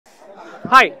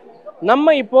Hi,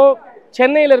 நம்ம இப்போ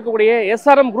சென்னையில் இருக்கக்கூடிய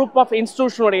SRM Group of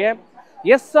Institution உடைய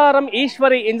SRM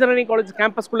Easwari Engineering College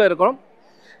campusக்குள்ள இருக்கோம்.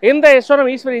 இந்த SRM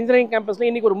Easwari Engineering campusல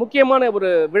இன்னைக்கு ஒரு முக்கியமான ஒரு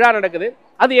விழா நடக்குது.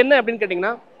 அது என்ன அப்படினு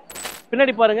கேட்டிங்கனா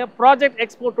பின்னாடி பாருங்க Project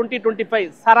Expo 2025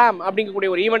 SRM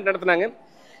அப்படிங்கக்கூடிய ஒரு ஈவென்ட் நடத்துனாங்க.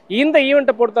 இந்த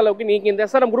ஈவென்ட்டை பொறுத்த அளவுக்கு நீங்க இந்த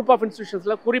SRM Group of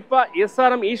Institutionsல குறிப்பா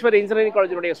SRM Easwari Engineering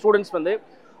College உடைய ஸ்டூடண்ட்ஸ் வந்து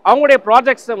அவங்களுடைய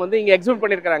ப்ராஜெக்ட்ஸை வந்து இங்க எக்ஸிபிட்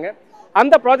பண்ணிருக்காங்க.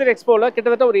 அந்த ப்ராஜெக்ட் எக்ஸ்போல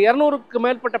கிட்டத்தட்ட ஒரு 200க்கு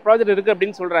மேற்பட்ட ப்ராஜெக்ட் இருக்கு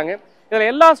அப்படின்னு சொல்றாங்க. இதுல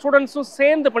எல்லா ஸ்டூடண்ட்ஸும்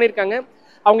சேர்ந்து பண்ணிருக்காங்க.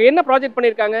 அவங்க என்ன ப்ராஜெக்ட்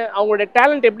பண்ணிருக்காங்க, அவங்களுடைய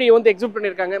டேலண்ட் எப்படி வந்து எக்ஸிபிட்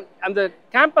பண்ணிருக்காங்க, அந்த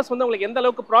கேம்பஸ் வந்து உங்களுக்கு எந்த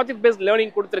அளவுக்கு ப்ராஜெக்ட் பேஸ்ட்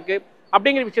லேர்னிங் கொடுத்துருக்கு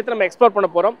அப்படிங்கிற விஷயத்தை நம்ம எக்ஸ்ப்ளோர் பண்ண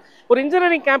போறோம். ஒரு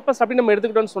இன்ஜினியரிங் கேம்பஸ் அப்படின்னு நம்ம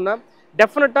எடுத்துக்கிட்டோம்னு சொன்னா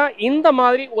டெஃபினட்டா இந்த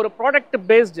மாதிரி ஒரு ப்ராடக்ட்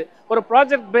பேஸ்டு ஒரு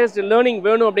ப்ராஜெக்ட் பேஸ்டு லேர்னிங்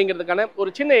வேணும் அப்படிங்கிறதுக்கான ஒரு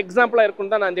சின்ன எக்ஸாம்பிளா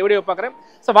இருக்குன்னு தான் நான் இந்த வீடியோ பார்க்குறேன்.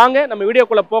 ஸோ வாங்க நம்ம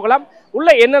வீடியோக்குள்ள போகலாம்.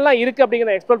 உள்ள என்னெல்லாம் இருக்கு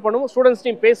அப்படிங்கிறத எக்ஸ்ப்ளோர் பண்ணுவோம்,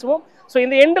 ஸ்டூடெண்ட்ஸ்டையும் பேசுவோம். ஸோ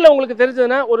இந்த எண்டில் உங்களுக்கு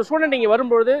தெரிஞ்சதுன்னா ஒரு ஸ்டூடெண்ட் இங்கே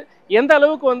வரும்பொழுது எந்த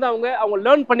அளவுக்கு வந்து அவங்க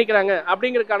லேர்ன் பண்ணிக்கிறாங்க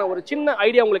அப்படிங்கிறதுக்கான ஒரு சின்ன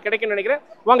ஐடியா உங்களுக்கு கிடைக்கும்னு நினைக்கிறேன்.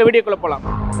 வாங்க வீடியோக்குள்ள போகலாம்.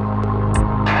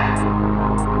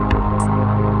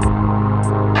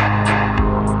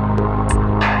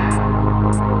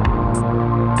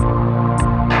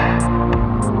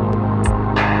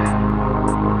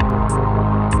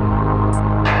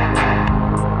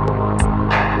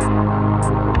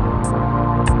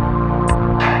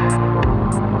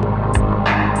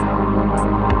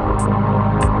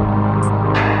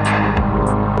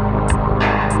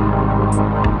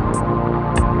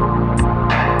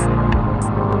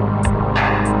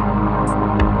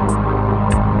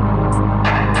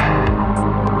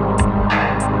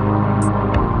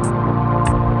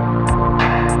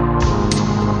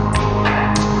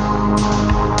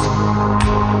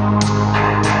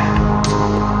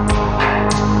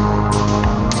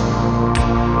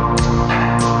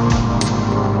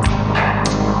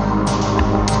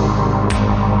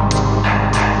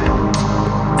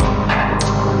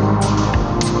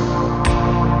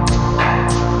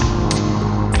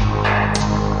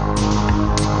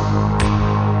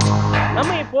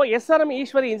 SRM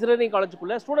Easwari Engineering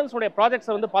Collegeக்குள்ள ஸ்டூடண்ட்ஸ் உடைய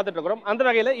ப்ராஜெக்ட்ஸை வந்து பார்த்துட்டு இருக்கிறோம். அந்த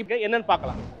வகையில் இப்போ என்னன்னு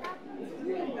பார்க்கலாம்.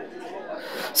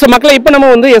 ஸோ மக்களை இப்போ நம்ம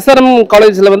வந்து SRM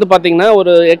காலேஜில் வந்து பார்த்தீங்கன்னா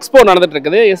ஒரு எக்ஸ்போ நடந்துட்டு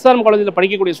இருக்குது. SRM காலேஜில்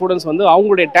படிக்கக்கூடிய ஸ்டூடெண்ட்ஸ் வந்து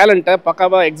அவங்களுடைய டேலண்ட்டை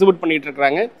பக்காவாக எக்ஸிபிட் பண்ணிட்டு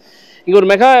இருக்கிறாங்க. இங்கே ஒரு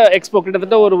மெகா எக்ஸ்போ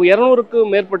கிட்டத்தட்ட ஒரு 200க்கு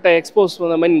மேற்பட்ட எக்ஸ்போஸ்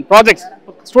ப்ராஜெக்ட்ஸ்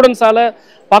ஸ்டூடெண்ட்ஸால்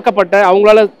பார்க்கப்பட்ட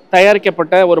அவங்களால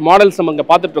தயாரிக்கப்பட்ட ஒரு மாடல்ஸ் நம்ம இங்கே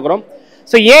பார்த்துட்டு இருக்கிறோம்.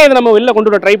 ஸோ ஏன் இதை நம்ம வெளில கொண்டு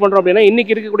வர ட்ரை பண்ணுறோம் அப்படின்னா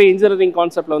இன்றைக்கி இருக்கக்கூடிய இன்ஜினியரிங்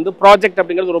கான்செப்ட்டில் வந்து ப்ராஜெக்ட்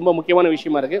அப்படிங்கிறது ரொம்ப முக்கியமான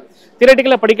விஷயமா இருக்குது.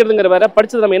 தியரட்டிக்கலாக படிக்கிறதுங்கிற வேறு,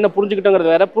 படிச்சது நம்ம என்ன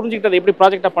புரிஞ்சுக்கிட்டோங்கிறது வேறு, புரிஞ்சுக்கிட்டது எப்படி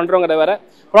ப்ராஜெக்டாக பண்ணுறோங்கிறத வேறு,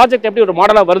 ப்ராஜெக்ட் எப்படி ஒரு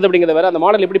மாடலாக வருது அப்படிங்கிறத வேறு, அந்த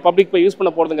மாடல் எப்படி பப்ளிக் போய் யூஸ்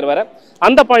பண்ண போகிறதுங்கிற வேறு.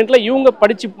 அந்த பாயிண்ட்டில் இவங்க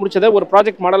படித்து முடிச்சதை ஒரு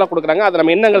ப்ராஜெக்ட் மாடலாக கொடுக்குறாங்க. அதை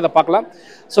நம்ம என்னங்கிறத பார்க்கலாம்.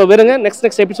 ஸோ வெறுங்க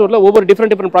நெக்ஸ்ட் எபிசோடில் ஒவ்வொரு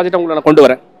டிஃப்ரெண்ட் ப்ராஜெக்ட் உங்களை நான் கொண்டு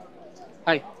வரேன்.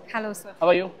 Hi. Hello sir.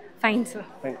 How are you? Fine sir.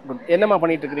 Fine. Good. என்னமா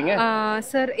பண்ணிட்டு இருக்கீங்க?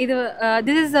 Sir,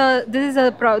 this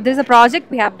is a project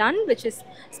we have done which is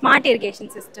smart irrigation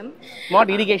system. Smart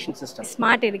irrigation system.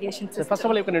 Smart irrigation system. So first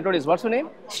of all you can introduce what's your name?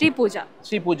 Shri Pooja.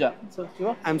 Shri Pooja. So you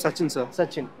are? I'm Sachin sir.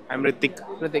 Sachin. I'm Ritik.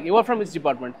 Ritik. You are from which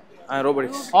department?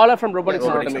 Robotics. All are from robotics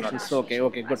and automation.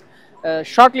 Okay, good.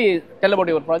 Shortly tell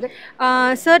about your project.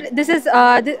 Sir, this is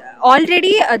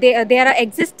already there are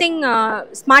existing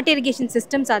smart irrigation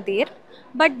systems are there.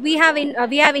 But we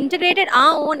have integrated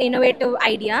our own innovative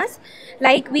ideas.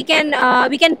 Like we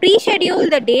can pre-schedule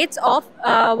the dates of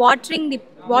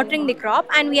watering the crop,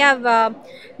 and we have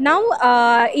now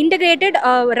integrated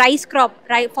rice crop.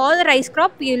 Right, for the rice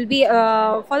crop we will be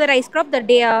for the rice crop the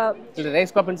day. The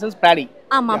rice crop instance paddy.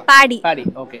 Paddy. Paddy.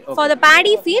 Okay. For the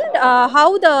paddy field, how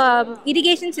the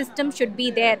irrigation system should be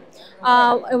there.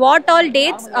 What all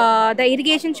dates the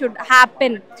irrigation should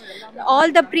happen. All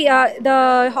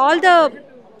the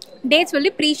dates will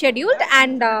be pre-scheduled,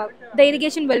 and the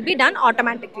irrigation will be done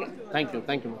automatically. Thank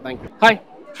you. Hi.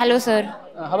 Hello sir.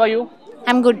 How are you?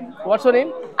 I'm good. What's your name?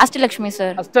 Astalakshmi sir.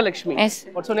 Astalakshmi. Yes.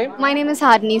 What's your name? My name is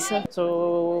Harni sir. So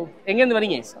எங்கேருந்து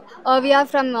வரீங்க? We are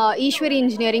from Easwari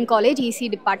Engineering College, EC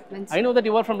department. I know that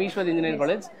you are from Easwari Engineering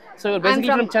College. So you're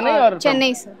basically from Chennai or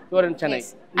Chennai sir. You are in Chennai. Yes.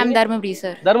 I'm Dharmaburi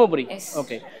sir. Dharmaburi. Yes.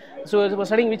 Okay. So you are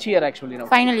studying which year actually now?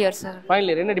 Final year sir. Final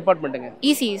year. என்ன டிபார்ட்மெண்ட்டுங்க?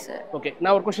 EC sir. Okay.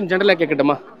 நான் ஒரு question ஜெனரலா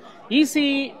கேட்கட்டுமா? EC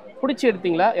பிடிச்சி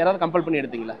எடுத்தீங்களா யாராவது compel பண்ணி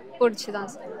எடுத்தீங்களா? பிடிச்சுதான்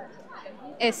சார்.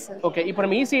 Yes sir. ஓகே. இப்போ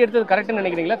நம்ம EC எடுத்தது கரெக்ட்னு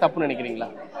நினைக்கிறீங்களா தப்புன்னு நினைக்கிறீங்களா?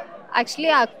 ஆக்சுவலி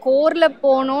கோர்ல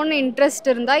போகணும்னு இன்ட்ரெஸ்ட்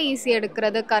இருந்தா ஈஸி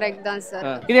எடுக்கிறது கரெக்ட் தான் சார்.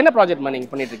 இது என்ன ப்ராஜெக்ட் நீங்க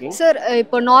பண்ணிட்டு இருக்கீங்க சார்?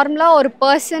 இப்போ நார்மலா ஒரு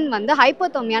பர்சன் வந்து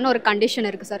ஹைப்போதோமியான ஒரு கண்டிஷன்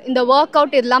இருக்கு சார். இந்த ஒர்க்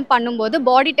அவுட் இதெல்லாம் பண்ணும்போது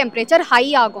பாடி டெம்பரேச்சர் ஹை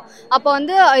ஆகும். அப்போ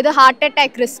வந்து இது ஹார்ட்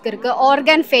அட்டாக் ரிஸ்க் இருக்கு,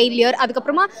 ஆர்கன் ஃபெயிலியர்,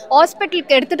 அதுக்கப்புறமா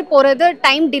ஹாஸ்பிட்டலுக்கு எடுத்துட்டு போறது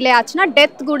டைம் டிலே ஆச்சுன்னா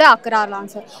டெத் கூட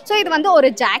ஆக்குறாங்களாம் சார். ஸோ இது வந்து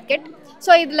ஒரு ஜாக்கெட்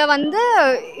ஸோ இதில் வந்து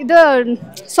இது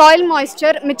சாயில்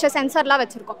மாய்ஸ்சர் மிச்ச சென்சர்லாம்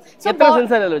வச்சுருக்கோம். ஸோ எத்தனை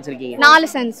சென்சார் அதில் வச்சிருக்கீங்க? 4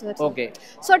 sensor. Okay.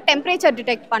 So temperature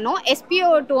detect பண்ணோம்,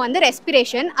 SpO2 வந்து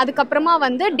ரெஸ்பிரேஷன், அதுக்கப்புறமா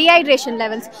வந்து டீஹைட்ரேஷன்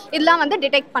லெவல்ஸ் இதெல்லாம் வந்து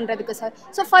டிடெக்ட் பண்ணுறதுக்கு சார்.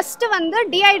 ஸோ ஃபஸ்ட்டு வந்து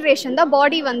டீஹைட்ரேஷன் தான்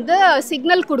பாடி வந்து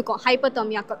சிக்னல் கொடுக்கும்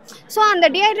ஹைப்போதோமியாக்கு. ஸோ அந்த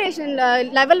டீஹைட்ரேஷன்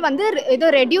லெவல் வந்து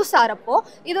இது ரெடியூஸ் ஆகிறப்போ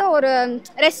இது ஒரு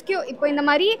ரெஸ்கியூ, இப்போ இந்த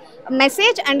மாதிரி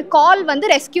மெசேஜ் அண்ட் கால் வந்து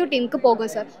ரெஸ்கியூ டீமுக்கு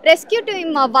போகும் சார். ரெஸ்கியூ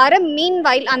டீம் வர மீன்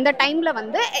வைல் அந்த டைமில்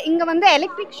வந்து இங்கே வந்து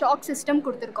எலக்ட்ரிக் ஷாக் சிஸ்டம்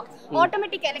கொடுத்துருக்கோம்.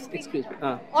 ஆட்டோமேட்டிக்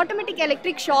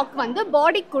எலக்ட்ரிக் ஷாக் வந்து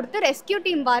பாடிக்கு கொடுத்து ரெஸ்கியூ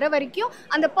டீம் வர வரைக்கும்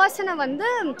அந்த பர்சனை வந்து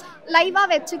லைவாக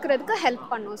வச்சுக்கிறதுக்கு ஹெல்ப்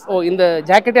பண்ணும் சார். ஓ, இந்த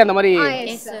ஜாக்கெட்டே அந்த மாதிரி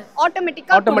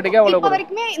ஆட்டோமேட்டிக்காக இப்போ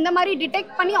வரைக்குமே இந்த மாதிரி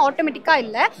டிடெக்ட் பண்ணி ஆட்டோமேட்டிக்காக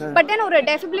இல்லை, பட் தென் ஒரு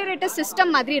டெஃபிபிரிலேட்டர்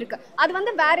சிஸ்டம் மாதிரி இருக்கு. அது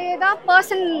வந்து வேற ஏதாவது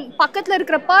பர்சன் பக்கத்தில்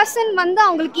இருக்கிற பர்சன் வந்து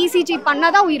அவங்களுக்கு ECG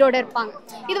பண்ணாதான் உயிரோட இருப்பாங்க.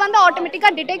 இது வந்து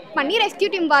ஆட்டோமேட்டிக்காக டிடெக்ட் பண்ணி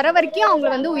ரெஸ்கியூ டீம் வர வரைக்கும் அவங்க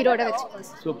வந்து உயிரோட வச்சுப்பாங்க.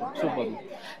 Super super.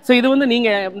 ஸோ இது வந்து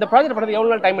நீங்கள் இந்த ப்ராஜெக்ட் பண்ணுறது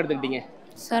எவ்வளோ நாள் டைம் எடுத்துக்கிட்டீங்க?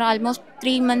 Sir almost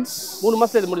 3 months. 3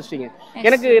 மாதம் இது முடிச்சிட்டீங்க.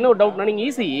 எனக்கு என்ன ஒரு டவுட்னா, நீங்கள்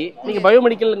ECE நீங்கள்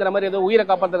பயோமெடிக்கல்ங்கிற மாதிரி ஏதோ உயிரை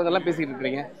காப்பாற்றுறதெல்லாம் பேசிட்டு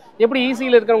இருக்கிறீங்க. எப்படி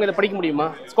ECEயில் இருக்கிறவங்க இதை படிக்க முடியுமா?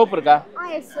 ஸ்கோப் இருக்கா?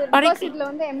 இதில்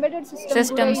வந்து எம்பெடட்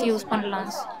சிஸ்டம்ஸ் யூஸ் பண்ணலாம்.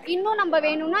 இன்னும் நம்ம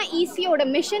வேணும்னா ECயோட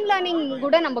மிஷின் லேர்னிங்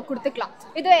கூட நம்ம கொடுத்துக்கலாம்.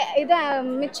 இது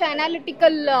மிச்ச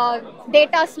அனாலிட்டிக்கல்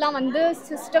டேட்டாஸ்லாம் வந்து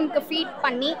சிஸ்டம்க்கு ஃபீட்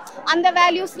பண்ணி அந்த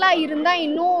வேல்யூஸ்லாம் இருந்தால்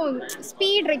இன்னும்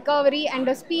ஸ்பீட் ரிகவரி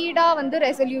அண்ட் ஸ்பீடாக வந்து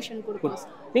ரெசல்யூஷன் கொடுக்கும்.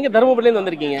 நீங்கள் தருமபுரியிலேருந்து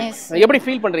வந்திருக்கீங்க, எப்படி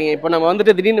ஃபீல் பண்ணுறீங்க? இப்போ நம்ம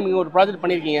வந்துட்டு திடீர்னு நீங்கள் ஒரு ப்ராஜெக்ட்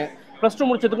பண்ணியிருக்கீங்க, +2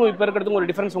 முடிச்சதுக்கும் இப்போ இருக்கிறதுக்கும் ஒரு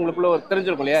டிஃபரன்ஸ் உங்களுக்குள்ள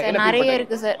தெரிஞ்சிருக்கும் இல்லையா? நிறைய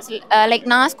இருக்கு சார். லைக்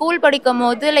நான் ஸ்கூல் படிக்கும்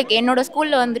போது லைக் என்னோட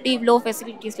ஸ்கூல்ல வந்துட்டு இவ்வளோ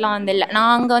ஃபெசிலிட்டிஸ்லாம் வந்து இல்லை.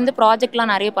 நான் அங்கே வந்து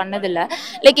ப்ராஜெக்ட்லாம் நிறைய பண்ணதில்லை.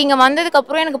 லைக் இங்கே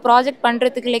வந்ததுக்கப்புறம் எனக்கு ப்ராஜெக்ட்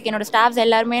பண்ணுறதுக்கு லைக் என்னோட ஸ்டாஃப்ஸ்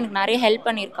எல்லாருமே எனக்கு நிறைய ஹெல்ப்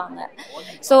பண்ணியிருக்காங்க.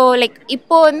 ஸோ லைக்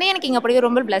இப்போ வந்து எனக்கு இங்கே படிக்க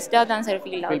ரொம்ப பிளஸ்டாக தான் சார்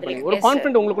ஃபீல் ஆகுது. ஒரு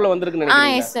கான்ஃபிடென்ட் உங்களுக்குள்ள வந்திருக்கு.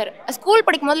 Yes sir. ஸ்கூல்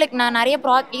படிக்கும் போது லைக் நான் நிறைய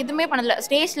எதுவுமே பண்ணதில்லை,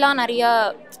 ஸ்டேஜ்லாம் நிறைய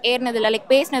ஏறினதில்லை, லைக்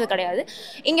பேசினது கிடையாது.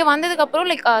 இங்கே வந்ததுக்கப்புறம்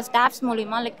லைக் ஸ்டாஃப்ஸ்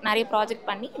மூலிமா லைக் நிறைய ப்ராஜெக்ட்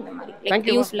பண்ணி இந்த மாதிரி லைக்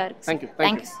யூஸ்ஃபுல்லாக இருக்கு.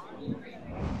 தேங்க்யூ.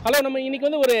 ஹலோ, நம்ம இன்னைக்கு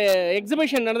வந்து ஒரு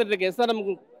எக்ஸிபிஷன் நடந்துட்டு இருக்கு SRM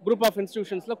குரூப் ஆஃப்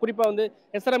இன்ஸ்டிடியூஷன்ஸில். குறிப்பாக வந்து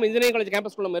SRM இன்ஜினியரிங் காலேஜ்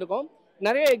கேம்பஸ்குள்ள நம்ம இருக்கோம்.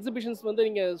 நிறைய எக்ஸிபிஷன்ஸ் வந்து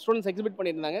நீங்கள் ஸ்டூடெண்ட்ஸ் எக்ஸிபிட்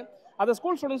பண்ணியிருந்தாங்க. அதை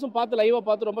ஸ்கூல் ஸ்டூடெண்ட்ஸும் பார்த்து லைவாக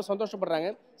பார்த்து ரொம்ப சந்தோஷப்படுறாங்க.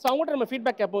 ஸோ அவங்கள்ட்ட நம்ம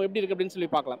ஃபீட்பேக் கேட்போம் எப்படி இருக்குது அப்படின்னு சொல்லி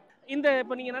பார்க்கலாம். இந்த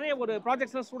இப்போ நீங்கள் நிறைய ஒரு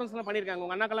ப்ராஜெக்ட்ஸ்லாம் ஸ்டூடெண்ட்ஸ்லாம் பண்ணியிருக்காங்க,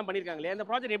 உங்கள் அண்ணாக்கெல்லாம் பண்ணியிருக்காங்க இல்லையா? இந்த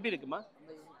ப்ராஜெக்ட் எப்படி இருக்குமா?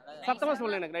 சத்தமாக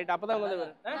சொல்லுங்க எனக்கு. ரைட், அப்போ தான் வந்து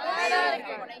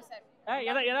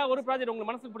ஏதாவது ஒரு ப்ராஜெக்ட்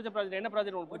உங்களுக்கு மனசுக்கு பிடிச்ச ப்ராஜெக்ட் என்ன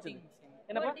ப்ராஜெக்ட் உங்களுக்கு பிடிச்சது?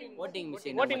 என்னப்பா? Voting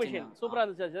machine. சூப்பராக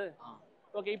இருந்துச்சு சார்.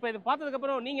 ஓகே, இப்போ இது பார்த்ததுக்கு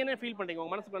அப்புறம் நீங்க என்ன ஃபீல் பண்றீங்க?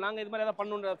 உங்க மனசுக்குள்ள நாங்க இது மாதிரி ஏதாவது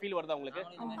பண்ணணும்ன்ற ஃபீல் வருதா உங்களுக்கு?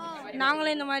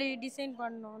 நாங்களே இந்த மாதிரி டிசைன்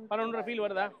பண்ணணும்ன்ற ஃபீல்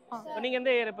வருதா? நீங்க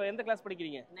எந்த கிளாஸ்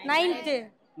படிக்கிறீங்க?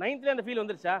 9th அந்த ஃபீல்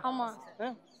வந்துருச்சா? ஆமா.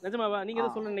 நிஜமாவா? நீங்க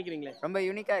எதை சொல்ல நினைக்கிறீங்களே? ரொம்ப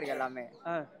யூனிக்கா இருக்கு எல்லாமே.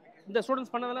 இந்த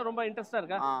ஸ்டூடண்ட்ஸ் பண்ணதெல்லாம் ரொம்ப இன்ட்ரெஸ்டா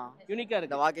இருக்கா? யூனிக்கா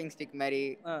இருக்கு. இந்த வாக்கிங் ஸ்டிக் மாதிரி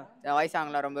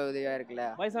வயசானவங்க ரொம்ப உதவியா இருக்குல்ல,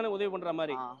 வயசான உதவி பண்ற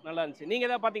மாதிரி நல்லா இருந்துச்சு. நீங்க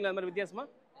ஏதாவது பாத்தீங்களா அந்த மாதிரி வித்தியாசமா?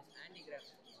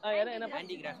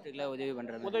 ஹேண்டிகிராஃப்ட்ல உதவி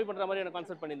பண்ற மாதிரி என்ன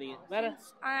கான்செப்ட் பண்ணிருந்தீங்க? வேற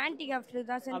ஆன்டிகிராஃப்ட்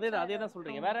தான். அதே தான்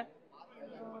சொல்றீங்க. வேற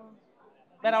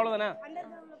அவ்வளவுதானா?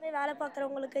 அண்டர்கிரவுண்ட்ல போய் வேலை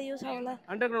பார்க்கறவங்களுக்கு யூஸ் ஆகும்ல.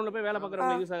 அண்டர்கிரவுண்ட்ல போய் வேலை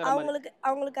பார்க்கறவங்களுக்கு யூஸ் ஆகுற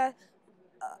அவங்களுக்கு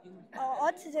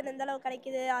ஆக்சிஜன் எந்த அளவு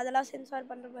கிடைக்குது அதெல்லாம் சென்சார்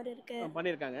பண்ற மாதிரி இருக்கு.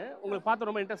 பண்ணிருக்காங்க. உங்களுக்கு பார்த்து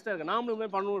ரொம்ப இன்ட்ரெஸ்டா இருக்கு. நாமளுமே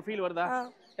பண்ணனும் ஒரு ஃபீல் வருதா?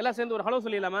 எல்லாம் சேர்ந்து ஒரு ஹலோ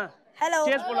சொல்லிடலாமா? ஹலோ.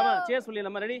 சேஸ் போலாமா? சேஸ்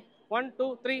சொல்லிடலாமா? Ready 1 2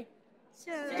 3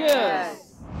 cheers.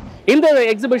 இந்த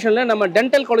எக்ஸிபிஷன்ல நம்ம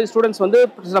டென்டல் காலேஜ் ஸ்டூடெண்ட்ஸ் வந்து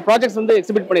சில ப்ராஜெக்ட்ஸ் வந்து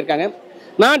எக்ஸிபிட் பண்ணிருக்காங்க.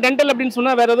 நான் டென்டல் அப்படின்னு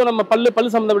சொன்னா வேற ஏதோ நம்ம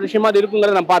பல்லு சம்பந்தப்பட்ட விஷயமா அது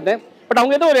இருக்குங்கிறத நான் பார்த்தேன். பட்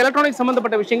அவங்க ஏதோ ஒரு எலக்ட்ரானிக்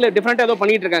சம்பந்தப்பட்ட விஷயங்களை டிஃபரெண்டா ஏதோ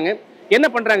பண்ணிட்டு இருக்காங்க. என்ன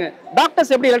பண்றாங்க?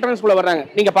 டாக்டர்ஸ் எப்படி எலக்ட்ரானிக்ஸ் குள்ள வர்றாங்க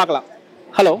நீங்க பார்க்கலாம்.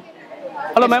 Hello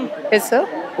ma'am. Yes sir.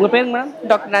 உங்க பேருங்க ma'am?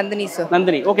 Doctor Nandini sir.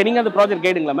 Nandini. Okay, நீங்க அந்த ப்ராஜெக்ட்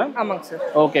கைடுங்களா மேம்? ஆமாங்க சார்.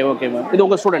 Okay ma'am. இது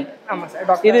உங்க ஸ்டூடெண்ட்? ஆமா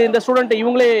சார். இது இந்த ஸ்டூடெண்ட்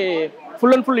இவங்களே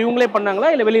ஃபுல் அண்ட் ஃபுல் இவங்களே பண்ணாங்களா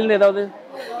இல்ல வெளியில இருந்து ஏதாவது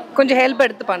கொஞ்சம் ஹெல்ப்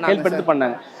எடுத்து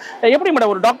பண்ணாங்க? எப்படி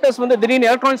மேடம் ஒரு டாக்டர்ஸ் வந்து திடீர்னு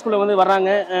எலக்ட்ரானிக்ஸ் குள்ள வந்து வராங்க,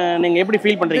 நீங்க எப்படி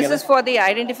ஃபீல் பண்றீங்க? This is for the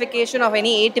identification of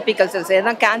any atypical cells.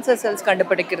 ஏதா கேன்சர் செல்ஸ்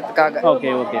கண்டுபிடிக்கிறதுக்காக.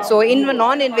 ஓகே. சோ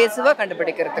நான் இன்வேசிவா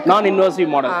கண்டுபிடிக்கிறதுக்கு. நான் இன்வேசிவ்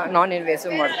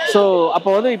மாடல். சோ அப்போ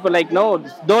வந்து இப்போ லைக் நோ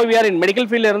தோ we are in medical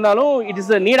field இருந்தாலும் it is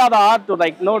a need of the art to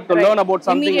like know to learn about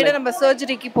something. இமிடியேட்டா நம்ம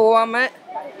சர்ஜரிக்கு போகாம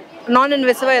நான்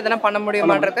இன்வேசிவா எதனா பண்ண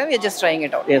முடியுமான்றத we are just trying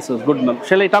it out. Yes, good ma'am.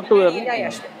 Shall I talk to her?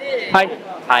 Yeah.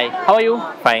 Hi. How are you?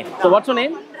 Fine. So what's your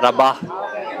name? Rabah.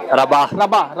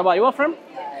 You are from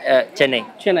Chennai.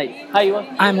 Hi, you are?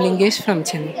 I'm Lingesh from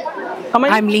Chennai. Come on.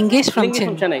 I'm Lingesh from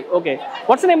Chennai. Okay.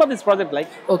 What's the name of this project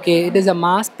like? Okay, it is a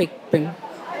mass pick pin.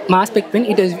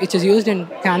 It is used in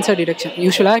cancer detection.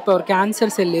 Usually இப்போ ஒரு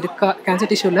cancer cell இருக்கா,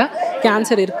 cancer டிஷ்யூல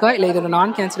cancer இருக்கா இல்ல இது ஒரு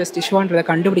நான் cancerous டிஷ்யூன்றதை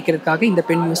கண்டுபிடிக்கிறதுக்காக இந்த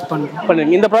pen use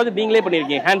பண்றோம். இந்த ப்ராஜெக்ட் நீங்களே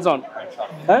பண்ணிருக்கீங்க hands on.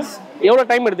 எவ்வளவு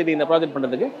டைம் எடுத்துட்டீங்க இந்த ப்ராஜெக்ட்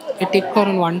பண்றதுக்கு? It took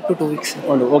around 1 to 2 weeks.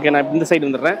 Okay, நான் இந்த சைடு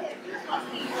வந்துறேன்.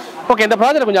 ஓகே, இந்த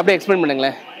ப்ராஜெக்ட் கொஞ்சம் அப்படியே எக்ஸ்பிளைன்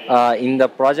பண்ணுங்களேன். இந்த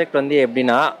ப்ராஜெக்ட் வந்து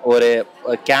எப்படின்னா ஒரு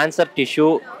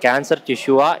கேன்சர்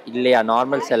டிஷ்யூவா இல்லையா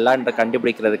நார்மல் செல்லான்ற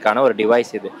கண்டுபிடிக்கிறதுக்கான ஒரு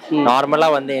டிவைஸ் இது.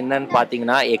 நார்மலாக வந்து என்னன்னு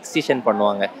பார்த்தீங்கன்னா எக்ஸிஷன்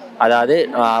பண்ணுவாங்க. அதாவது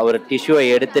ஒரு டிஷ்யூவை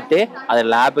எடுத்துட்டு அதை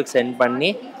லேபுக்கு சென்ட்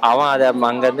பண்ணி அவன் அதை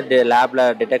அங்கேருந்து லேபில்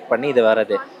டிடெக்ட் பண்ணி இது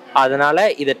வர்றது. அதனால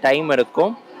இது டைம்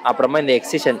எடுக்கும். அப்புறமா இந்த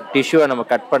எக்ஸிஷன் டிஷ்யூவை நம்ம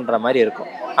கட் பண்ணுற மாதிரி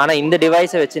இருக்கும். ஆனால் இந்த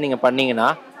டிவைஸை வச்சு நீங்கள் பண்ணிங்கன்னா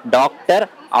டாக்டர்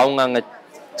அவங்க அங்கே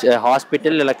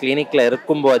ஹாஸ்பிட்டல் இல்லை கிளினிக்கில்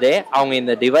இருக்கும்போதே அவங்க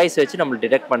இந்த டிவைஸ் வச்சு நம்மளுக்கு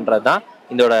டிடெக்ட் பண்ணுறது தான்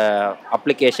இதோட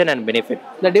அப்ளிகேஷன் அண்ட் பெனிஃபிட்.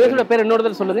 இந்த டிவைஸோட பேர்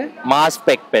இன்னொரு சொல்லுங்க.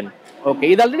 மாஸ்பெக் பென். ஓகே,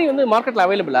 இது ஆல்ரெடி வந்து மார்க்கெட்டில்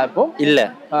அவைலபிளா இப்போ? இல்லை.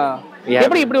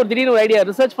 எப்படி இப்படி ஒரு திடீர்னு ஒரு ஐடியா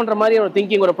ரிசர்ச் பண்ணுற மாதிரி ஒரு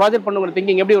திங்கிங், ஒரு ப்ராஜெக்ட் பண்ணுற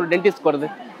திங்கிங் எப்படி ஒரு டென்டிஸ்ட் வருது?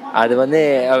 அது வந்து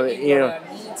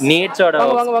நீட்ஸோட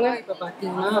இப்போ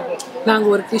பார்த்தீங்கன்னா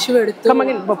நாங்கள் ஒரு டிஷ்யூ எடுத்து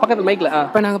பக்கத்து மைக்கில்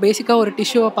இப்போ நாங்கள் பேசிக்காக ஒரு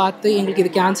டிஷ்யூவை பார்த்து எங்களுக்கு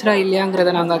இது கேன்சரா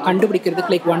இல்லையாங்கிறத நாங்கள்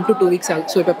கண்டுபிடிக்கிறதுக்கு லைக் 1 to 2 weeks ஆகும்.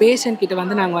 ஸோ இப்போ பேஷண்ட் கிட்ட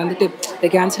வந்து நாங்கள் வந்துட்டு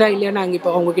இது கேன்சரா இல்லையா நாங்கள்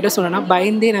இப்போ அவங்க கிட்ட சொன்னோன்னா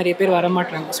பயந்தே நிறைய பேர் வர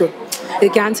மாட்டாங்க. ஸோ இது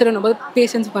கேன்சர்னும் போது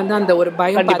பேஷண்ட்ஸ்க்கு வந்து அந்த ஒரு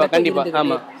பயம்.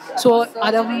 கண்டிப்பாக. ஸோ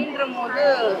அதை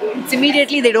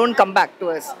immediately they don't come back to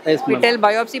us. We tell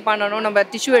biopsy பண்ணனும், நம்ம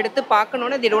டிஷ்யூ எடுத்து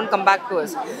பார்க்கணும்னா they don't come back to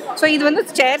us. So இது வந்து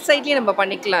சேர் சைட்லயே நம்ம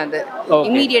பண்ணிக்கலாம். அது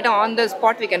immediately on the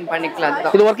spot we can பண்ணிக்கலாம்.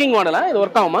 இது வர்க்கிங் மாடலா? இது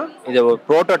வர்க் ஆகுமா? இது ஒரு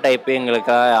ப்ரோட்டோடைப்.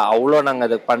 எங்களுக்கு அவ்வளோ நாங்கள்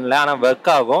அது பண்ணல, ஆனால்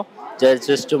ஒர்க் ஆகும்.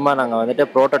 சும்மா நாங்கள் வந்துட்டு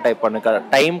ப்ரோட்டோடைப் பண்ணுற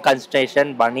டைம்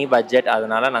கன்ஸ்ட்ரேஷன் பண்ணி பட்ஜெட்,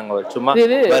 அதனால நாங்கள் சும்மா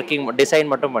ஒர்க்கிங்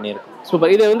டிசைன் மட்டும் பண்ணியிருக்கோம்.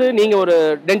 சூப்பர். இது வந்து நீங்கள் ஒரு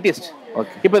டென்டிஸ்ட்.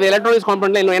 ஓகே, இப்போ இந்த எலக்ட்ரானிக்ஸ்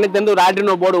காம்பனெண்ட்ல இன்னும் எனக்கு தெரிஞ்ச ஒரு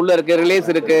ஆர்டினோ போர்டு உள்ள இருக்கு,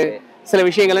 ரிலேஸ் இருக்கு, சில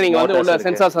விஷயங்களை நீங்கள் வந்து உள்ள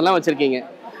சென்சார்ஸ் எல்லாம் வச்சிருக்கீங்க.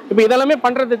 இப்போ இதெல்லாமே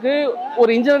பண்ணுறதுக்கு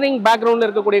ஒரு இன்ஜினியரிங் பேக்ரவுண்டில்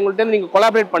இருக்கக்கூடியவங்கள்ட்ட நீங்கள்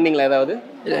கொலாபரேட் பண்ணீங்களா ஏதாவது?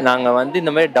 நாங்கள் வந்து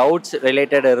இந்த மாதிரி டவுட்ஸ்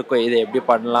ரிலேட்டட் இருக்கும், இது எப்படி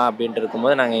பண்ணலாம் அப்படின்ட்டு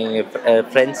இருக்கும்போது நாங்கள் எங்கள்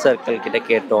ஃப்ரெண்ட்ஸ் சர்க்கிள் கிட்ட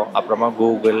கேட்டோம். அப்புறமா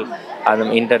கூகுள் அந்த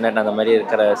இன்டர்நெட் அந்த மாதிரி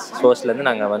இருக்கிற சோர்ஸ்லேருந்து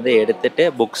நாங்கள் வந்து எடுத்துகிட்டு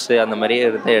புக்ஸு அந்த மாதிரி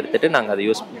இருந்து எடுத்துகிட்டு நாங்கள் அதை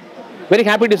யூஸ் பண்ணுவோம். வெரி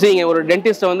ஹாப்பி டு சீங்க ஒரு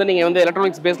டென்டிஸ்ட்டை வந்து நீங்கள் வந்து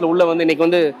எலக்ட்ரானிக்ஸ் பேஸில் உள்ள வந்து இன்றைக்கி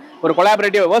வந்து ஒரு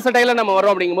கொலாபரேட்டிவ் வெர்சடைலாக நம்ம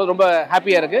வரோம் அப்படிங்கும்போது ரொம்ப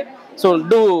ஹாப்பியாக இருக்குது. So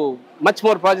too much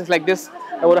more projects like this.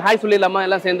 ஒரு ஹாய் சொல்லிடலாமா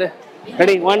எல்லாம் சேர்ந்து?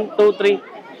 ரெடி, 1 2 3.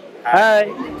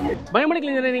 ஹாய். பயோமெடிக்கல்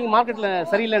இன்ஜினியரிங் மார்க்கெட்டில்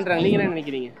சரியில்லைன்றாங்க, நீங்கள் என்ன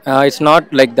நினைக்கிறீங்க? It's not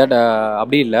like that.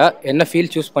 அப்படி இல்லை, என்ன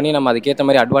ஃபீல்ட் சூஸ் பண்ணி நம்ம அதுக்கேற்ற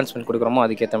மாதிரி அட்வான்ஸ்மெண்ட் கொடுக்குறோமோ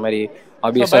அதுக்கேற்ற மாதிரி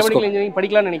ஆப்வியஸாக பயோமெடிக்கல் இன்ஜினியரிங்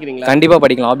படிக்கலாம்னு நினைக்கிறீங்களா? கண்டிப்பாக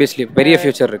படிக்கலாம். ஆப்வியஸ்லி பெரிய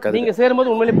ஃபியூச்சர் இருக்குது. நீங்கள் சேரும்போது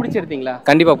உண்மையிலே பிடிச்சி எடுத்தீங்களா?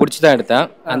 கண்டிப்பாக பிடிச்சி தான் எடுத்தேன்.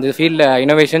 அந்த ஃபீல்டில்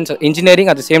innovations engineering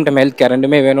at the same time health care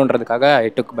ரெண்டுமே வேணுன்றதுக்காக ஐ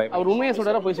டுக் பயோ. அவர் உண்மையாக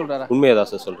சொல்கிறாரா போய் சொல்கிறாரா? உண்மையாக தான்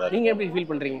சார் சொல்கிறாரு. நீங்கள் எப்படி ஃபீல்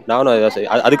பண்ணுறீங்க? நானும் அதுதான் சார்,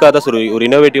 அதுக்காக தான் சார் ஒரு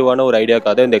இனோவேட்டிவான ஒரு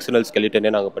ஐடியாக்காக இந்த எக்ஸ்டர்னல்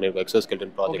ஸ்கெலிட்டனே நாங்கள் பண்ணியிருக்கோம். Exo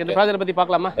skeleton project. இந்த ப்ராஜெக்ட் பற்றி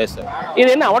பார்க்கலாமா? Yes sir. இது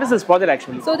என்ன, what is this project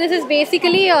actually? So this is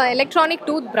basically an electronic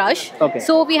toothbrush. Okay.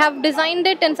 So we have designed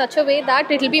it in such a way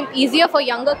that it will be easier for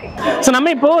younger kids. So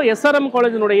நம்ம இப்போ SRM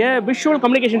காலேஜினுடைய visual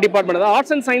communication department, அதாவது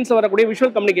arts and சயின்ஸ்ல வரக்கூடிய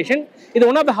visual communication, இது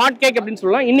one of the heart cake அப்படின்னு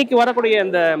சொல்லலாம். இன்னைக்கு வரக்கூடிய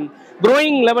அந்த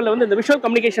க்ரோயிங் லெவலில் வந்து இந்த விஷுவல்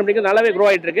கம்யூனிகேஷன் அப்படிங்கிறது நல்லாவே க்ரோ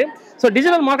ஆகிட்டு இருக்கு. ஸோ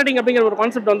டிஜிட்டல் மார்க்கெட்டிங் அப்படிங்கிற ஒரு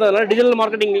கான்செப்ட் வந்ததுனால டிஜிட்டல்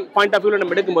மார்க்கெட்டிங் பாயிண்ட் ஆஃப் வியூவில்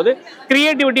நம்ம எடுக்கும்போது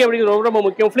கிரியேட்டிவிட்டி அப்படிங்கிறது ரொம்ப ரொம்ப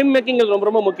முக்கியம், ஃபிலிம் மேக்கிங்கிறது ரொம்ப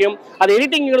ரொம்ப முக்கியம், அது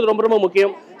எடிட்டிங்கிறது ரொம்ப ரொம்ப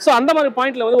முக்கியம். ஸோ அந்த மாதிரி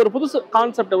பாயிண்ட்ல வந்து ஒரு புதுசு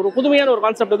கான்செப்ட், ஒரு புதுமையான ஒரு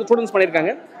கான்செப்ட் வந்து ஸ்டூடெண்ட்ஸ்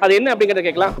பண்ணியிருக்காங்க. அது என்ன அப்படிங்கிறத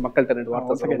கேட்கலாம். மக்கள் ரெண்டு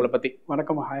வார்த்தை உங்களை பற்றி.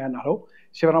 வணக்கம், hi and hello.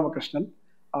 Sivaramakrishnan,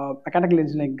 mechanical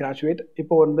engineering graduate.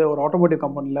 இப்போ வந்து ஒரு ஆட்டோமோட்டிவ்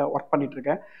கம்பெனியில் ஒர்க் பண்ணிட்டு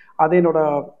இருக்கேன். அது என்னோட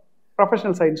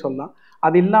ப்ரொஃபஷனல் சைடுன்னு சொல்லலாம்.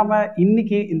 அது இல்லாமல்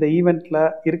இன்னைக்கு இந்த ஈவெண்ட்டில்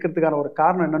இருக்கிறதுக்கான ஒரு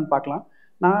காரணம் என்னன்னு பார்க்கலாம்.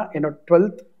 நான் என்னோட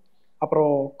 12th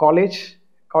அப்புறம்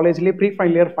காலேஜ்லேயே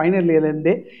ஃபைனல்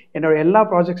இயர்லேருந்தே என்னோட எல்லா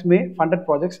ப்ராஜெக்ட்ஸுமே funded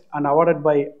projects and awarded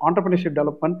by entrepreneurship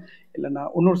development, இல்லைன்னா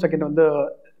இன்னொரு செகண்ட் வந்து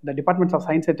இந்த departments of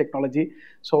science and technology.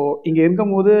 So இங்கே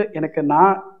இருக்கும்போது எனக்கு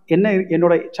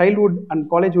என்னோட சைல்ட்ஹுட் அண்ட்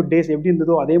காலேஜ்ஹுட் டேஸ் எப்படி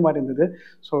இருந்ததோ அதே மாதிரி இருந்தது.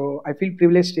 So I feel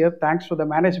privilege here. Thanks to the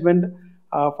management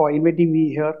for inviting me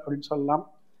here அப்படின்னு சொல்லலாம்.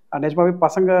 நிஜமாவே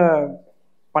பசங்க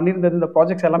பண்ணியிருந்தது இந்த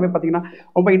ப்ராஜெக்ட்ஸ் எல்லாமே பார்த்தீங்கன்னா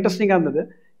ரொம்ப இன்ட்ரெஸ்டிங்காக இருந்தது.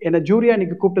 என்னை ஜூரியாக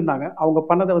இன்றைக்கி கூப்பிட்டுருந்தாங்க அவங்க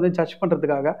பண்ணதை வந்து ஜட்ஜ்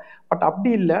பண்ணுறதுக்காக. பட்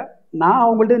அப்படி இல்லை, நான்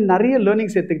அவங்கள்ட்ட நிறைய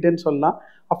லேர்னிங்ஸ் எடுத்துக்கிட்டேன்னு சொல்லலாம்.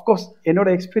 அஃப்கோர்ஸ் என்னோட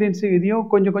எக்ஸ்பீரியன்ஸு இதையும்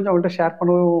கொஞ்சம் அவங்கள்ட்ட ஷேர்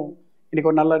பண்ணவும்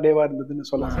இன்றைக்கி ஒரு நல்ல டேவாக இருந்ததுன்னு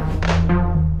சொல்லலாம் சார்.